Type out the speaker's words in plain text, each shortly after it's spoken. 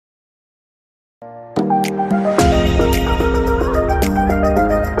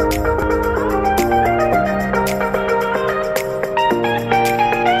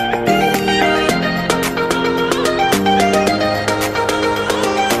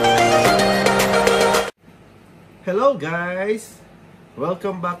Hello guys!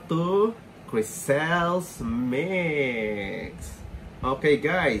 Welcome back to Crisel's Mix. Okay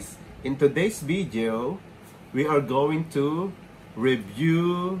guys, in today's video, we are going to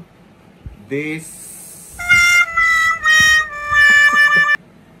review this.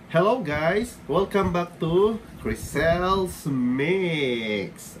 Hello guys! Welcome back to Crisel's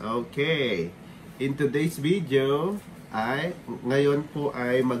Mix. Okay, in today's video, ngayon po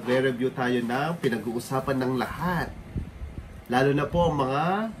ay magre-review tayo ng pinag-uusapan ng lahat. Lalo na po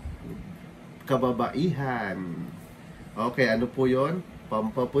mga kababaihan. Okay, ano po yon?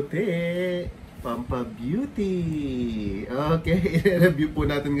 Pampaputi, pampabeauty. Okay, i-review po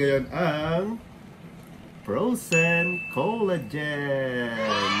natin ngayon ang Frozen Collagen.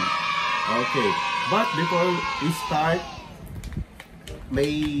 Okay, but before we start,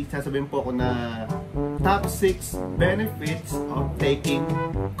 may sasabihin po ako na top 6 benefits of taking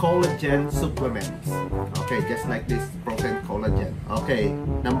collagen supplements. Okay, just like this Frozen Collagen. Okay,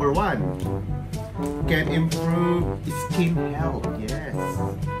 number 1, can improve skin health. Yes.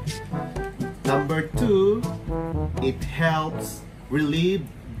 Number 2, it helps relieve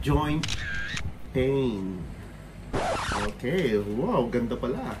joint pain. Okay, wow, ganda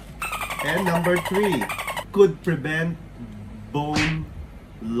pala. And number 3, could prevent bone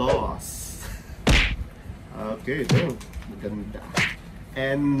loss. Okay, so maganda.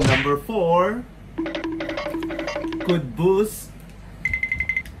 And number 4, could boost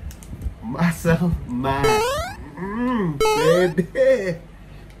muscle mass.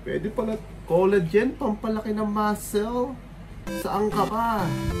 Pwede pala collagen, pampalaki ng muscle. Saan ka ba?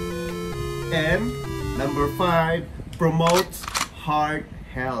 And number 5, promotes heart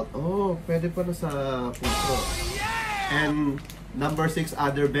health. Oh, pwede pala sa puso. And number 6,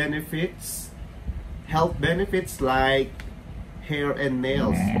 other benefits, health benefits like hair and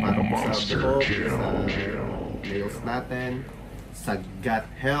nails. Para po sa buhok, sa nails natin, sa gut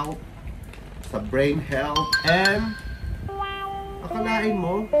health, sa brain health, and akalain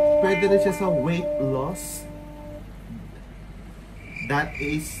mo, pwede na siya sa weight loss.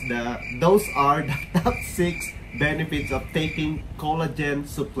 Those are the top 6 benefits of taking collagen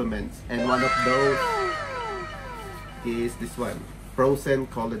supplements. And one of those is this one, Frozen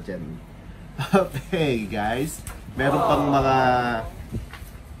Collagen. Okay guys, meron pang mga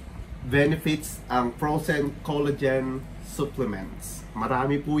benefits ang Frozen Collagen supplements.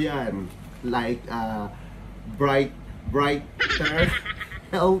 Marami po yan. Like brighter,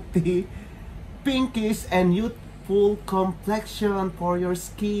 healthy, pinkish and youthful complexion for your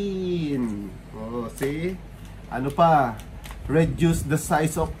skin. Oh, see? Ano pa? Reduce the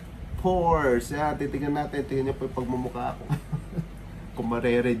size of pores. Yan, titingnan natin. Tingnan niyo po yung pagmumukha ko. Kung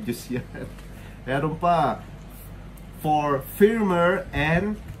mare-reduce yan. Meron pa. For firmer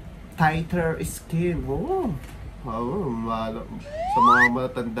and tighter skin. Oh, sa mga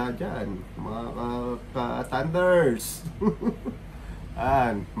matanda dyan. Mga ka-tanders.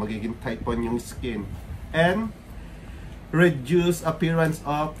 Magiging tight po yung skin. And reduce appearance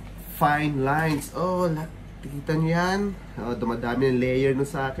of fine lines. Oh, kita nyo yan? Oh, dumadami yung layer na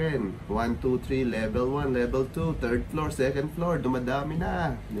sa akin. 1, 2, 3, level 1, level 2, third floor, second floor, dumadami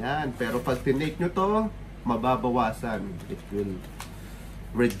na. Yan. Pero pag tinake nyo to, mababawasan. It will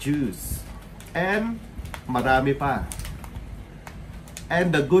reduce. And marami pa.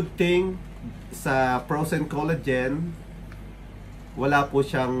 And the good thing sa Frozen Collagen, wala po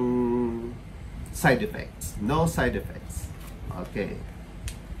siyang side effects. No side effects. Okay.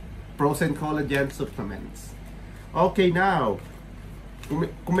 Frozen Collagen supplements. Okay, now,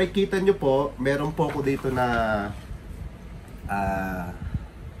 kung makita nyo po, meron po ako dito na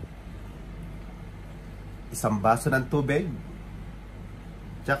isang baso ng tubig,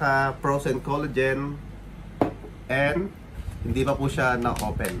 tsaka Frozen Collagen, and hindi pa po siya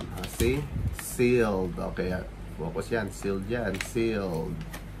na-open. See? Sealed. Okay, focus yan. Sealed yan. Sealed.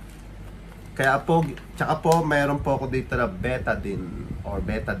 Kaya po, tsaka po, mayroon po ako dito na betadine or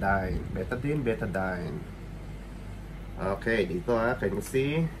betadine. Betadine. Okay, dito can you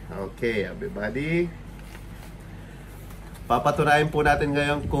see? Okay, everybody. Papatunayan po natin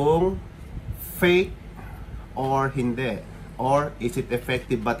ngayon kung fake or hindi. Or is it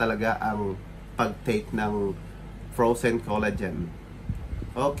effective ba talaga ang pag-take ng Frozen Collagen?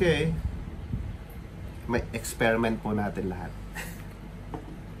 Okay. May experiment po natin lahat.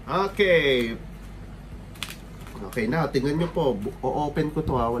 Okay. Okay, now, tingnan nyo po. O-open ko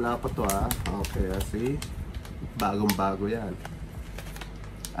to ha. Wala pa to ha. Okay, see? Bagong-bago yan.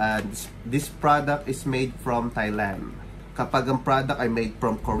 This product is made from Thailand. Kapag ang product ay made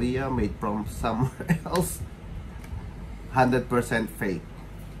from Korea, made from somewhere else, 100% fake.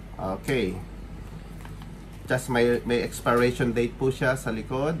 Okay. Just may expiration date po siya sa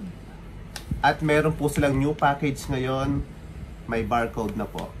likod. At meron po silang new package ngayon. May barcode na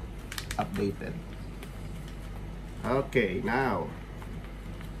po. Updated. Okay, now.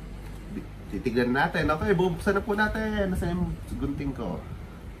 Titignan natin. Okay, bubuksan na po natin. Nasa yung gunting ko.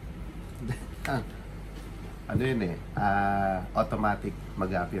 Ano yun eh? Automatic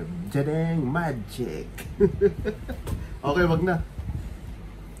mag-appear. Jadeng! Magic! Okay, wag na.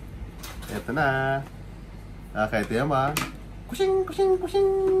 Ito na. Okay, ito yung kushing, kushing,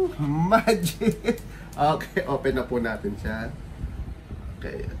 kushing. Magic! Okay, open na po natin siya.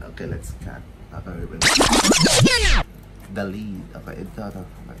 Okay, okay, let's cut. Okay, wait. The lead. Okay, ito.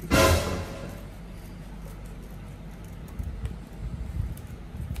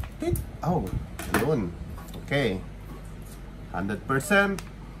 Oh, yun. Okay. 100%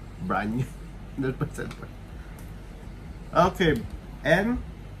 brand new. 100%. Okay. And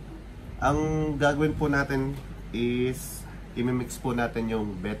ang gagawin po natin is imimix po natin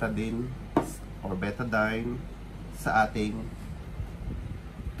yung betadine or betadine sa ating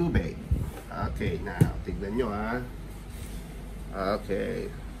tubig. Okay, now tignan nyo ha. Okay.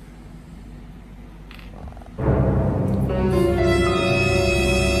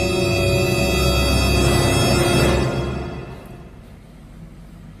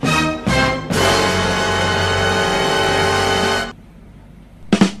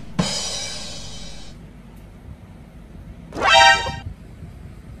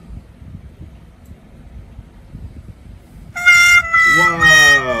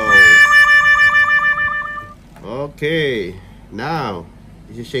 Okay, now,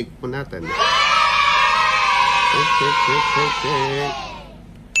 isi-shake po natin. Shake.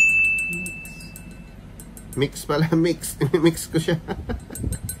 Mix pala, mix. Mix ko siya.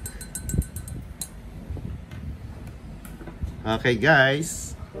 Okay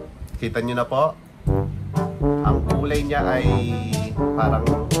guys, kita nyo na po. Ang kulay niya ay parang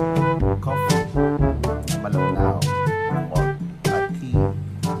coffee. Malinaw. Or a tea.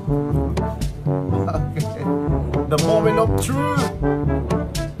 Okay. The moment of truth.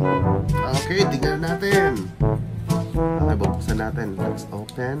 Okay, tingnan natin. Okay, bubuksan natin. Let's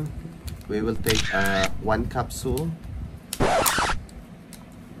open. We will take one capsule.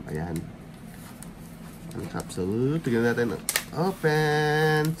 Ayan. One capsule. Tingnan natin.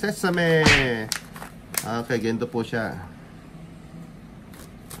 Open. Sesame. Okay, ganito po siya.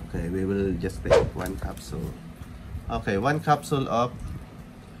 Okay, we will just take one capsule. Okay, one capsule of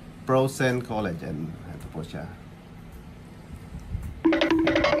Frozen Collagen. Ito po siya.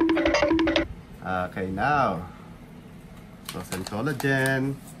 Okay, now Frozen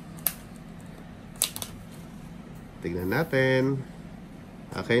Collagen. Tignan natin.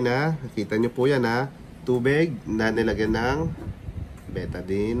 Okay na, nakita nyo po yan ha. Tubig na nilagyan ng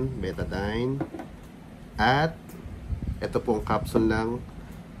betadine, at ito pong capsule ng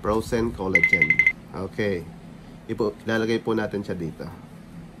Frozen Collagen. Okay, ilalagay po natin siya dito.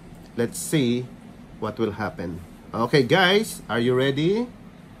 Let's see what will happen. Okay guys, are you ready?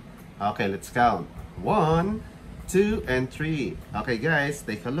 Okay, let's count. 1, 2, and 3. Okay guys,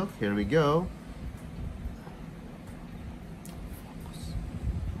 take a look. Here we go.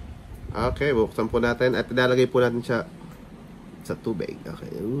 Okay, buksan po natin at ilalagay po natin siya sa tubig.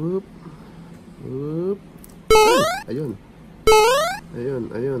 Okay. Oop. Oop. Ayun.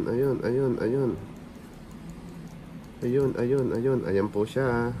 Ayun. Ayan po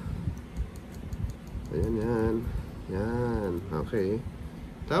siya. Ayan. Yan. Okay.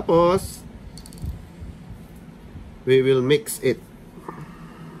 Tapos, we will mix it.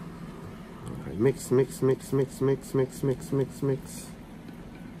 Okay. Mix. Mix.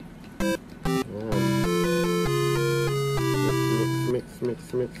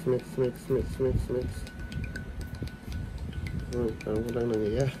 Parang walang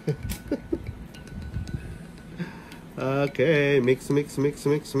nangyayari. Okay, mix.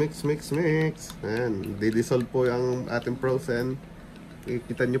 And didissolve po yung ating frozen.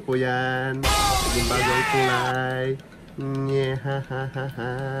 Kita nyo po yan. Yung bagong kulay.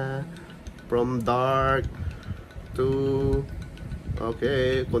 From dark to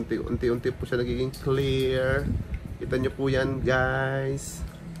okay, unti-unti po siya nagiging clear. Kita nyo po yan guys.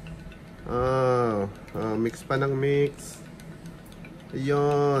 Mix pa ng mix.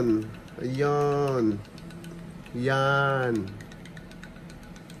 Ayun. Yan.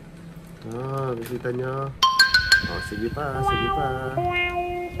 Kita nyo. Sige pa.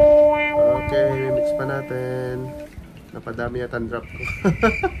 Okay, mix pa natin. Napadami yata ang drop ko.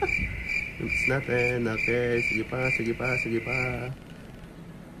 Mix natin. Okay, sige pa.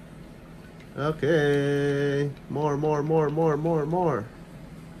 Okay. More.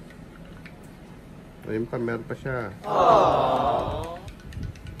 Ayun pa, meron pa siya.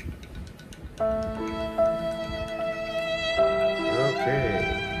 Okay.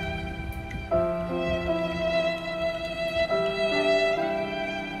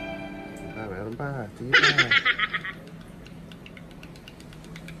 Meron pa. Sige pa.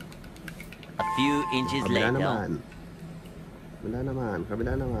 A few inches later.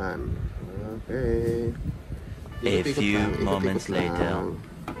 Kabila naman. Okay. A few moments later.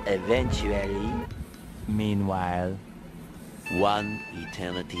 Eventually. Meanwhile, one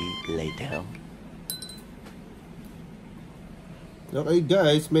eternity later. Okay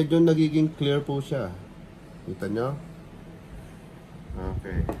guys, medyo nagiging clear po siya. Kita nyo?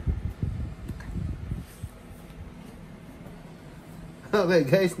 Okay. Okay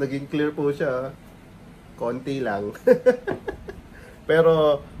guys, naging clear po siya. Konti lang.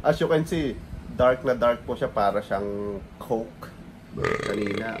 Pero as you can see, dark na dark po siya, para siyang Coke.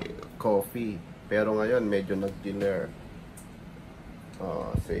 Kanina, coffee. Pero ngayon, medyo nag-clear.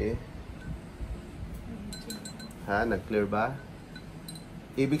 Oh, see? Ha, nag-clear ba?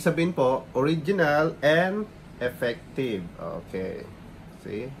 Ibig sabihin po, original and effective. Okay.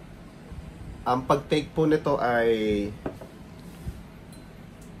 See? Ang pag-take po nito ay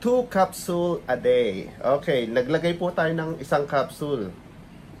 2 capsule a day. Okay, naglagay po tayo ng isang capsule.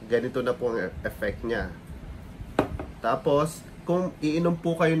 Ganito na po ang effect niya. Tapos, kung iinom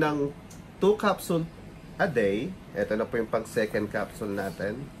po kayo ng 2 capsule a day, ito na po yung pang second capsule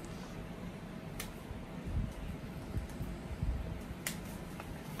natin.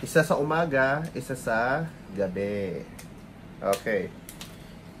 Isa sa umaga, isa sa gabi. Okay.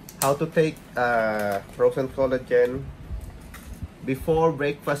 How to take Frozen Collagen? Before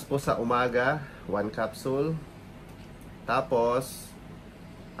breakfast po sa umaga, 1 capsule. Tapos,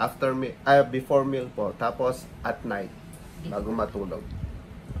 before meal po. Tapos, at night, bago matulog.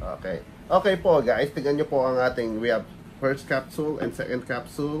 Okay. Okay po guys, tingnan nyo po ang ating, we have first capsule and second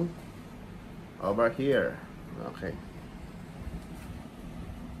capsule over here. Okay.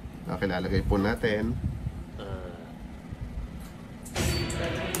 Okay, lalagay po natin.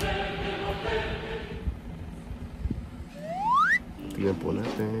 Tingnan po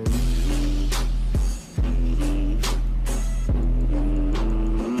natin.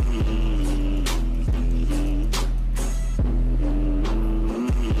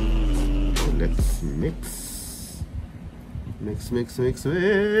 Let's mix. Mix.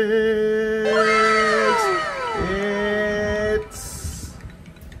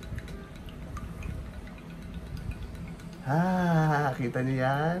 Kita niyo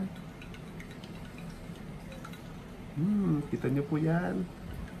yan? Kita niyo po yan?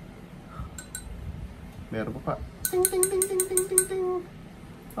 Meron pa. Ting.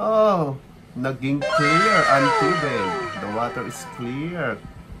 Oh, naging clear ang tubig. The water is clear.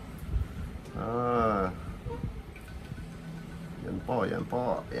 Yan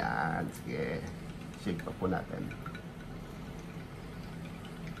po. Yan, sige. Shake pa po natin.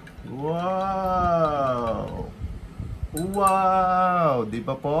 Wow! Di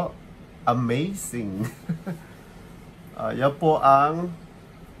ba po? Amazing! Yan po ang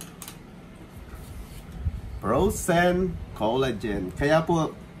Frozen Collagen. Kaya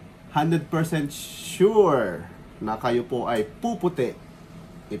po, 100% sure na kayo po ay puputi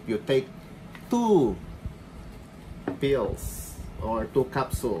if you take 2 pills or 2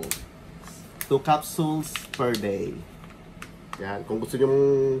 capsules. 2 capsules per day. Yan. Kung gusto nyo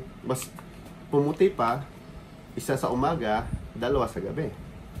mas pumuti pa, isa sa umaga, 2 sa gabi.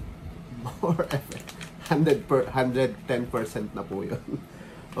 More 110% na po yun.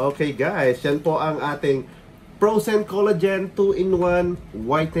 Okay guys, yan po ang ating Frozen Collagen 2-in-1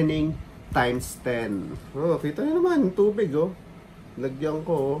 Whitening times 10. Oh, kita nyo naman, tubig oh. Lagyan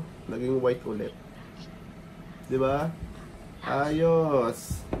ko, naging white ulit. Diba?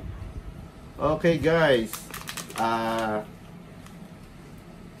 Ayos. Okay guys.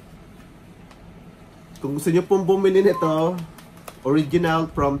 Kung gusto nyo pong bumili nito, original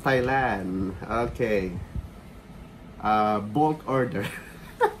from Thailand. Okay. Bulk order.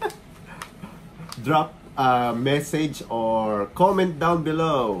 Drop a message or comment down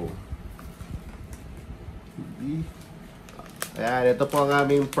below. Ayan, ito po ang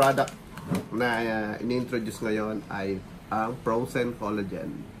aming product na ini-introduce ngayon ay ang Frozen Collagen.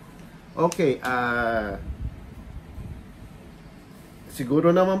 Okay,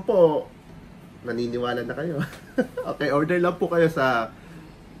 siguro naman po naniniwala na kayo. Okay, order lang po kayo sa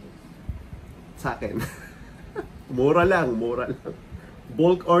akin. Mura lang.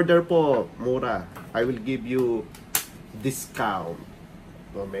 Bulk order po, mura. I will give you discount.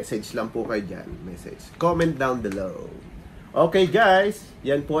 So, message lang po kayo dyan. Message. Comment down below. Okay guys,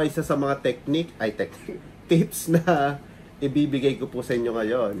 yan po ay isa sa mga tips na ibibigay ko po sa inyo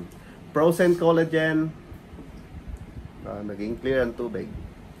ngayon. Frozen Collagen. Naging clear ang tubig.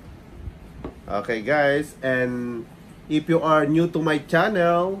 Okay guys, and if you are new to my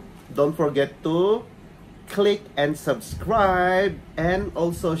channel, don't forget to click and subscribe and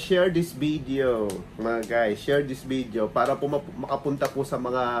also share this video. Mga guys, share this video para po makapunta po sa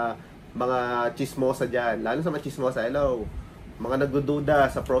mga chismosa dyan. Lalo sa mga chismosa, hello. Mga nagdududa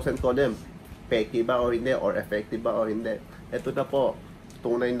sa Frozen Collagen, peki ba o hindi, or effective ba o hindi. Ito na po,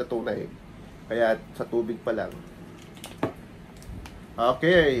 tunay na tunay. Kaya sa tubig pa lang.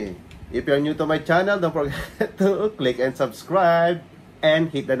 Okay, if you're new to my channel, don't forget to click and subscribe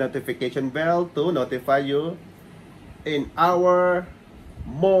and hit the notification bell to notify you in our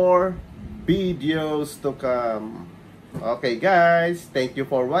more videos to come. Okay guys, thank you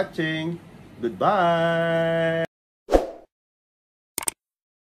for watching. Goodbye.